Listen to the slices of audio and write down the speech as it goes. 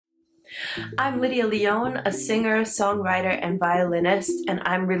I'm Lydia Lyon, a singer, songwriter, and violinist, and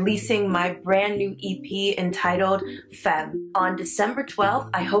I'm releasing my brand new EP entitled Femme on December 12th.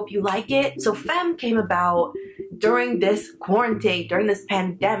 I hope you like it. So Femme came about during this quarantine, during this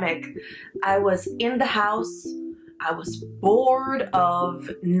pandemic. I was in the house. I was bored of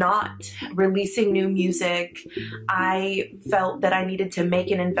not releasing new music. I felt that I needed to make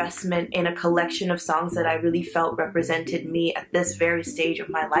an investment in a collection of songs that I really felt represented me at this very stage of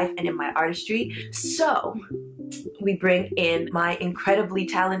my life and in my artistry. So we bring in my incredibly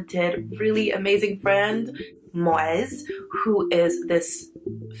talented, really amazing friend, Moez, who is this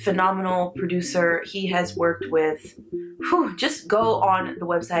phenomenal producer. He has worked with, just go on the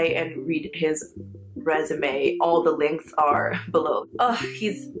website and read his resume. All the links are below. Oh,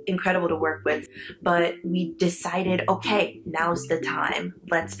 he's incredible to work with. But we decided, okay, now's the time.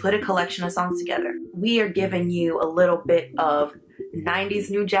 Let's put a collection of songs together. We are giving you a little bit of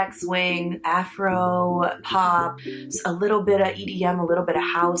 90s New Jack Swing, Afro, pop, a little bit of EDM, a little bit of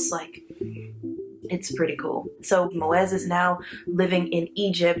house. Like, it's pretty cool. So Moez is now living in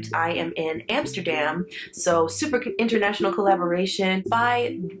Egypt. I am in Amsterdam. So super international collaboration.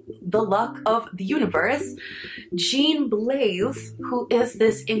 By the luck of the universe, Jean Blaze, who is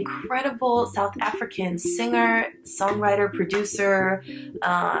this incredible South African singer, songwriter, producer,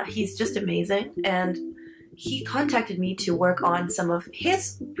 he's just amazing. And he contacted me to work on some of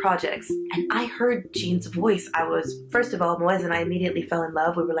his projects, and I heard Jean's voice. First of all, Moez and I immediately fell in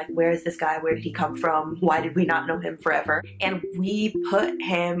love. We were like, where is this guy? Where did he come from? Why did we not know him forever? And we put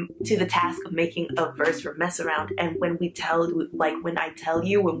him to the task of making a verse for Mess Around. And when I tell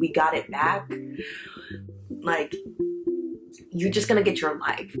you, when we got it back, like, you're just gonna get your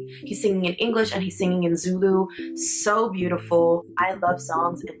life. He's singing in English and he's singing in Zulu. So beautiful. I love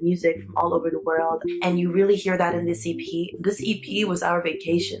songs and music from all over the world, and you really hear that in this EP. This EP was our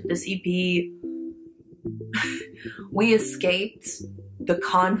vacation. This EP, we escaped the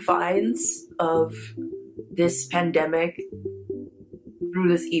confines of this pandemic through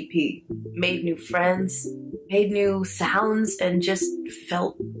this EP. Made new friends, made new sounds, and just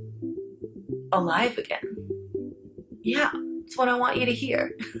felt alive again. Yeah, that's what I want you to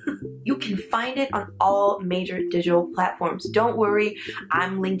hear. You can find it on all major digital platforms. Don't worry,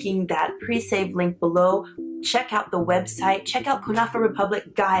 I'm linking that pre-save link below. Check out the website, check out KONAFA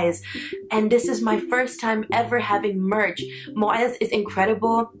Republic, guys. And this is my first time ever having merch. Moez is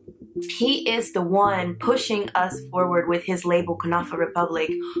incredible. He is the one pushing us forward with his label KONAFA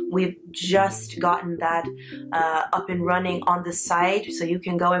Republic. We've just gotten that up and running on the site, so you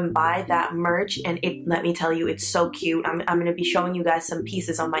can go and buy that merch. And let me tell you, it's so cute. I'm gonna be showing you guys some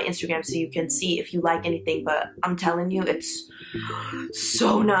pieces on my Instagram so you can see if you like anything, but I'm telling you, it's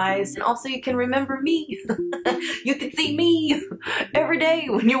so nice. And also you can remember me. You can see me every day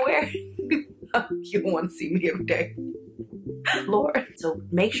when you wear it. You want to see me every day. Lord. So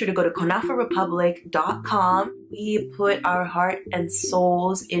make sure to go to konafarepublic.com. We put our heart and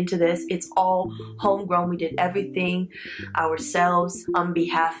souls into this. It's all homegrown. We did everything ourselves on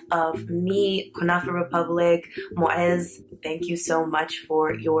behalf of me, KONAFA Republic, Moez. Thank you so much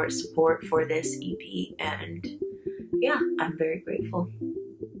for your support for this EP. And yeah, I'm very grateful.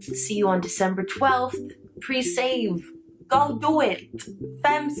 See you on December 12th. Pre-save. Go do it.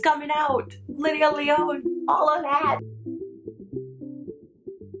 Femme's coming out. Lydia Lyon. All of that.